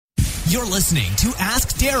You're listening to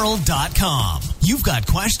AskDarryl.com. You've got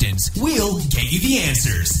questions, we'll get you the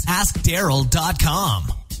answers.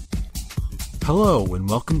 AskDarryl.com. Hello, and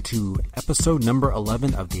welcome to episode number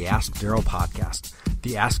 11 of the Ask Darryl podcast.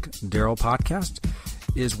 The Ask Darryl podcast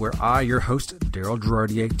is where I, your host, Darryl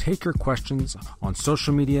Girardier, take your questions on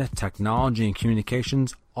social media, technology, and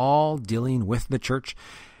communications, all dealing with the church,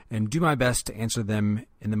 and do my best to answer them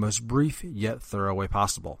in the most brief yet thorough way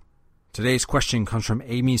possible. Today's question comes from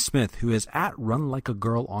Amy Smith, who is at Run Like a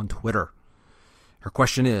Girl on Twitter. Her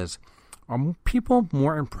question is, are people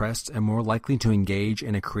more impressed and more likely to engage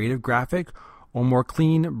in a creative graphic or more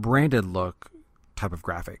clean, branded look type of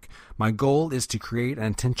graphic? My goal is to create an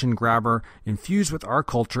attention grabber infused with our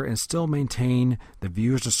culture and still maintain the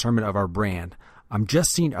viewer's discernment of our brand. I'm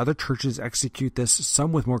just seeing other churches execute this,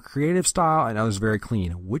 some with more creative style and others very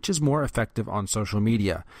clean. Which is more effective on social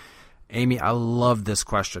media? Amy, I love this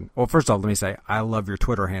question. Well, first off, let me say, I love your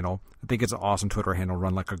Twitter handle. I think it's an awesome Twitter handle,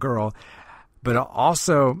 Run Like a Girl. But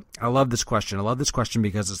also, I love this question. I love this question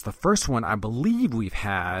because it's the first one I believe we've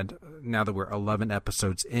had, now that we're 11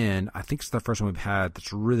 episodes in, I think it's the first one we've had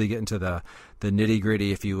that's really getting to the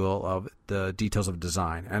nitty-gritty, if you will, of the details of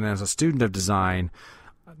design. And as a student of design,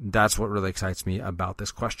 that's what really excites me about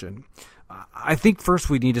this question. I think first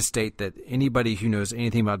we need to state that anybody who knows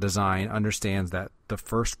anything about design understands that the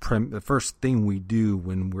first thing we do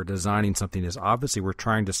when we're designing something is obviously we're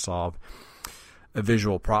trying to solve a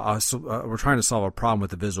we're trying to solve a problem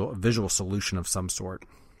with a visual solution of some sort.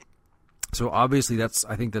 So obviously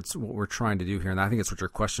I think that's what we're trying to do here, and I think that's what your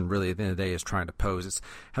question really at the end of the day is trying to pose. It's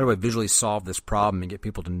how do I visually solve this problem and get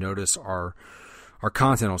people to notice our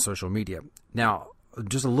content on social media? Now,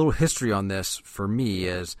 just a little history on this for me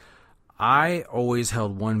is I always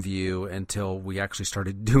held one view until we actually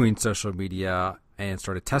started doing social media and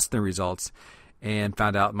started testing the results and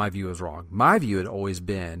found out my view was wrong. My view had always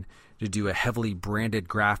been to do a heavily branded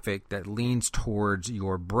graphic that leans towards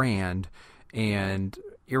your brand, and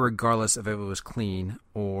irregardless if it was clean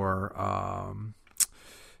or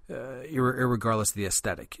irregardless of the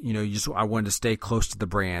aesthetic, I wanted to stay close to the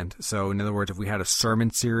brand. So in other words, if we had a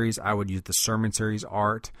sermon series, I would use the sermon series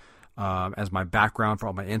art as my background for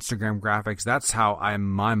all my Instagram graphics. That's how, in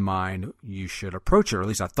my mind, you should approach it, or at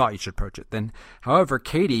least I thought you should approach it. Then, however,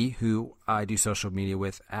 Katie, who I do social media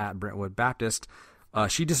with at Brentwood Baptist,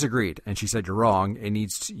 she disagreed, and she said, you're wrong.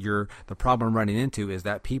 The problem I'm running into is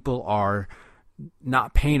that people are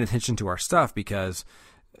not paying attention to our stuff because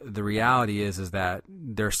the reality is that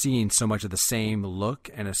they're seeing so much of the same look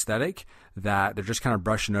and aesthetic that they're just kind of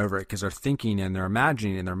brushing over it because they're thinking and they're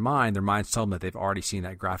imagining in their minds tell them that they've already seen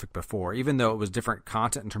that graphic before. Even though it was different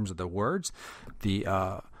content in terms of the words, the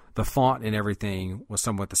font and everything was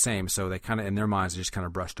somewhat the same. So they kind of, in their minds, they just kind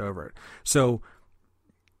of brushed over it. So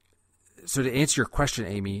to answer your question,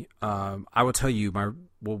 Amy, I will tell you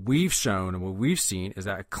what we've shown and what we've seen is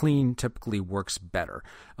that clean typically works better.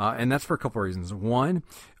 And that's for a couple of reasons. One,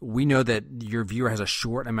 we know that your viewer has a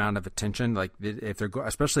short amount of attention. Like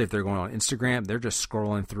especially if they're going on Instagram, they're just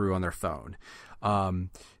scrolling through on their phone.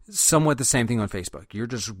 Somewhat the same thing on Facebook. You're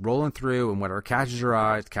just rolling through, and whatever catches your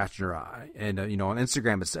eye, it's catching your eye. And, on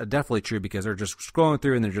Instagram, it's definitely true because they're just scrolling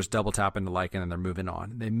through and they're just double tapping to like, and then they're moving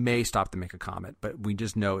on. They may stop to make a comment, but we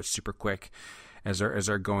just know it's super quick as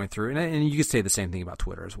they're going through. And you could say the same thing about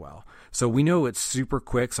Twitter as well. So we know it's super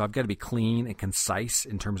quick, so I've got to be clean and concise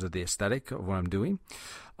in terms of the aesthetic of what I'm doing.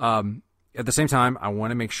 At the same time, I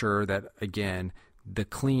want to make sure that, again, if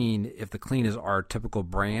the clean is our typical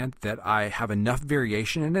brand, that I have enough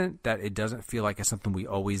variation in it that it doesn't feel like it's something we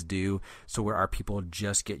always do, so where our people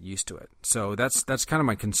just get used to it. So that's kind of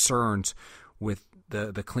my concerns with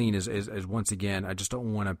the clean is once again, I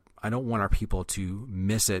don't want our people to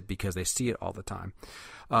miss it because they see it all the time.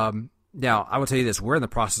 Now I will tell you this, we're in the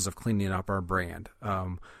process of cleaning up our brand.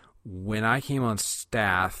 When I came on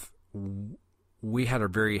staff, we had a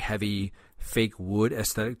very heavy fake wood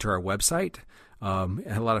aesthetic to our website.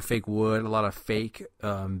 A lot of fake wood, a lot of fake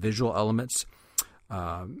visual elements.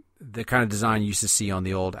 The kind of design you used to see on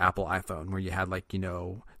the old Apple iPhone, where you had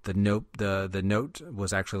the note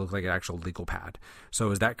was actually looked like an actual legal pad. So it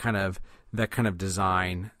was that kind of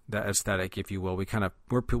design, that aesthetic, if you will. We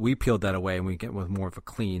peeled that away and we get with more of a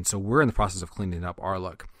clean. So we're in the process of cleaning up our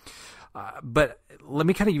look. But let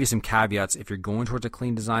me kind of give you some caveats if you're going towards a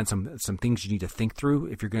clean design. Some things you need to think through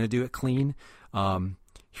if you're going to do it clean.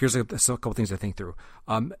 Here's a couple things to think through.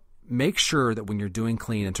 Make sure that when you're doing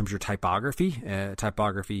clean in terms of your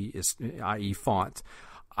typography is i.e. font,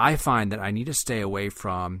 I find that I need to stay away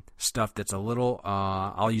from stuff that's a little,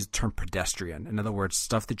 I'll use the term pedestrian. In other words,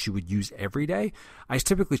 stuff that you would use every day. I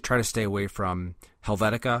typically try to stay away from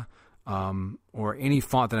Helvetica, or any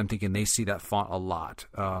font that I'm thinking they see that font a lot.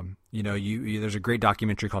 There's a great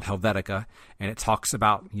documentary called Helvetica, and it talks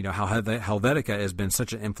about, how Helvetica has been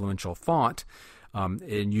such an influential font.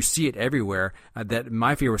 And you see it everywhere. That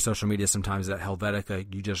my fear with social media sometimes is that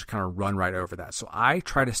Helvetica, you just kind of run right over that. So I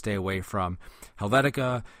try to stay away from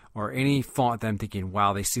Helvetica or any font that I'm thinking,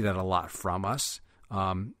 wow, they see that a lot from us.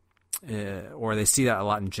 Or they see that a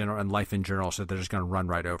lot in general, in life in general, so they're just going to run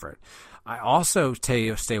right over it. I also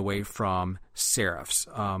stay away from serifs.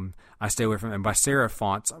 I stay away from, and by serif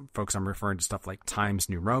fonts, folks, I'm referring to stuff like Times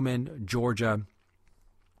New Roman, Georgia,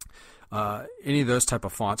 any of those type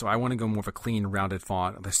of fonts. So I want to go more of a clean, rounded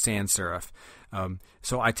font, the sans serif.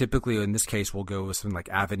 So I typically, in this case, will go with something like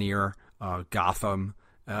Avenir, Gotham,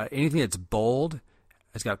 anything that's bold,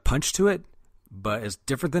 it's got punch to it, but it's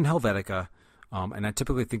different than Helvetica. And I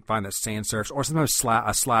typically find that sans serifs, or sometimes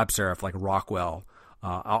a slab serif like Rockwell,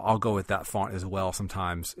 I'll go with that font as well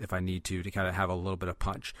sometimes if I need to kind of have a little bit of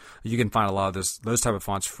punch. You can find a lot of those type of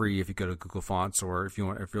fonts free if you go to Google Fonts, or if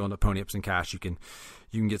you're on the Pony Ups and Cash, you can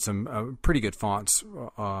get some pretty good fonts.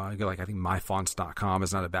 I think myfonts.com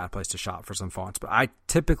is not a bad place to shop for some fonts, but I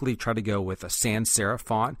typically try to go with a sans serif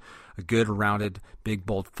font, a good rounded, big,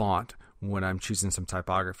 bold font when I'm choosing some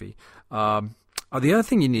typography. The other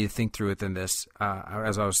thing you need to think through within this,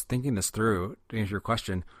 as I was thinking this through, to answer your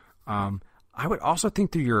question, I would also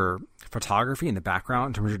think through your photography in the background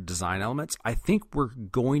in terms of your design elements. I think we're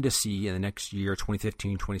going to see in the next year,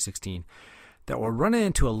 2015, 2016, that we're running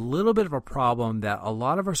into a little bit of a problem that a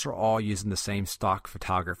lot of us are all using the same stock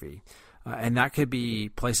photography. And that could be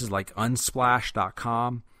places like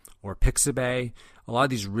Unsplash.com or Pixabay, a lot of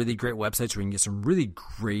these really great websites where you can get some really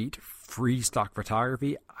great free stock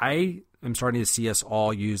photography. I am starting to see us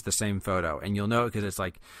all use the same photo, and you'll know it because it's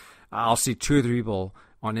like I'll see 2 or 3 people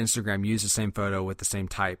on Instagram use the same photo with the same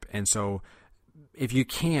type. And so if you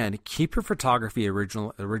can, keep your photography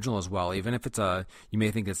original as well, even if you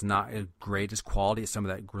may think it's not as great as quality as some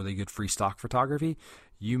of that really good free stock photography.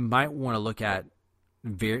 You might want to look at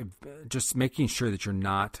just making sure that you're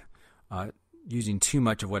not using too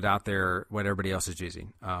much of what everybody else is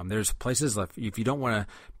using. There's places like if you don't want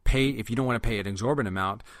to pay an exorbitant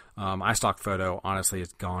amount, iStockPhoto honestly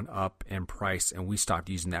has gone up in price, and we stopped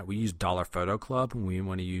using that. We use Dollar Photo Club when we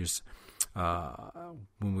want to use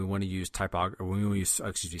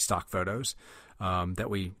stock photos that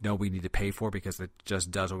we know we need to pay for because it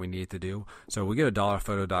just does what we need it to do. So we go to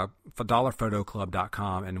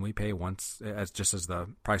dollarphotoclub.com, and we pay once, as the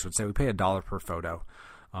price would say, we pay $1 per photo.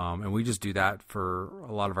 And we just do that for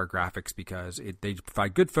a lot of our graphics because they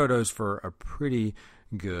provide good photos for a pretty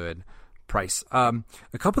good price. A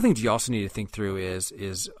couple things you also need to think through is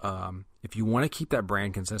if you want to keep that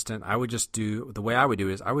brand consistent, I would just do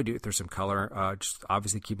it through some color, just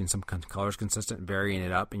obviously keeping some colors consistent, varying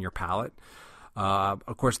it up in your palette.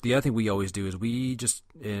 Of course, the other thing we always do is on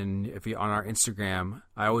our Instagram,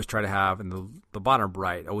 I always try to have in the bottom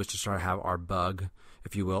right, always just try to have our bug,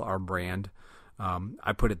 if you will, our brand.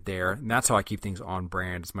 I put it there, and that's how I keep things on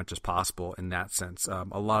brand as much as possible in that sense.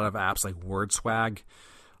 A lot of apps like WordSwag,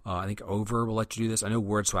 I think Over will let you do this. I know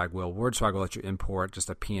WordSwag will. WordSwag will let you import just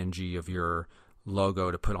a PNG of your logo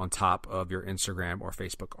to put on top of your Instagram or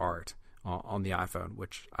Facebook art on the iPhone,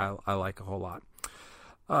 which I like a whole lot.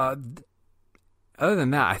 Other than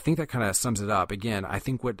that, I think that kind of sums it up. Again, I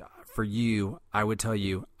think for you, I would tell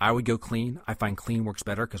you, I would go clean. I find clean works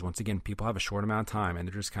better because, once again, people have a short amount of time and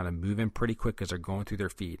they're just kind of moving pretty quick because they're going through their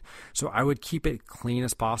feed. So I would keep it clean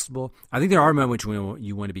as possible. I think there are moments when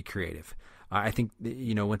you want to be creative. I think,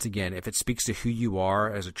 once again, if it speaks to who you are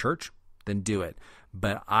as a church, then do it.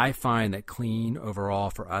 But I find that clean overall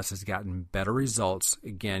for us has gotten better results,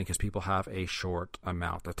 again, because people have a short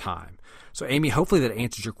amount of time. So, Amy, hopefully that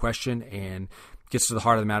answers your question and gets to the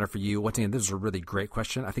heart of the matter for you. Once again, this is a really great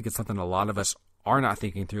question. I think it's something a lot of us are not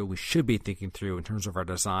thinking through. We should be thinking through in terms of our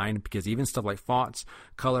design, because even stuff like fonts,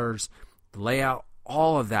 colors, layout,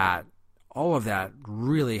 all of that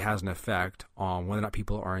really has an effect on whether or not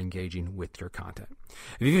people are engaging with your content.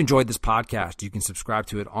 If you've enjoyed this podcast, you can subscribe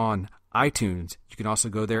to it on iTunes. You can also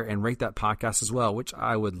go there and rate that podcast as well, which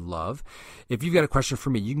I would love. If you've got a question for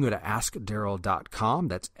me, you can go to askdarrell.com.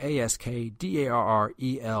 That's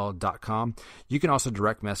AskDarrel.com. You can also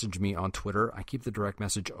direct message me on Twitter. I keep the direct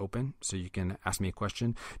message open so you can ask me a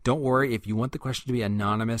question. Don't worry, if you want the question to be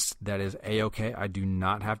anonymous, that is A-OK. I do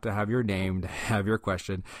not have to have your name to have your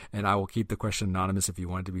question, and I will keep the question anonymous if you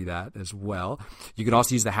want it to be that as well. You can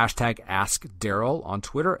also use the hashtag AskDarrell on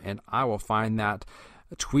Twitter, and I will find that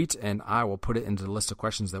tweet and I will put it into the list of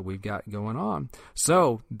questions that we've got going on.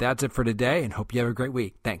 So that's it for today, and hope you have a great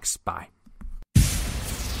week. Thanks. Bye.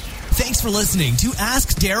 Thanks for listening to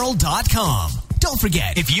AskDarryl.com. Don't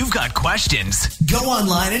forget, if you've got questions, go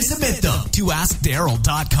online and submit them to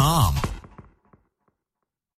AskDarryl.com.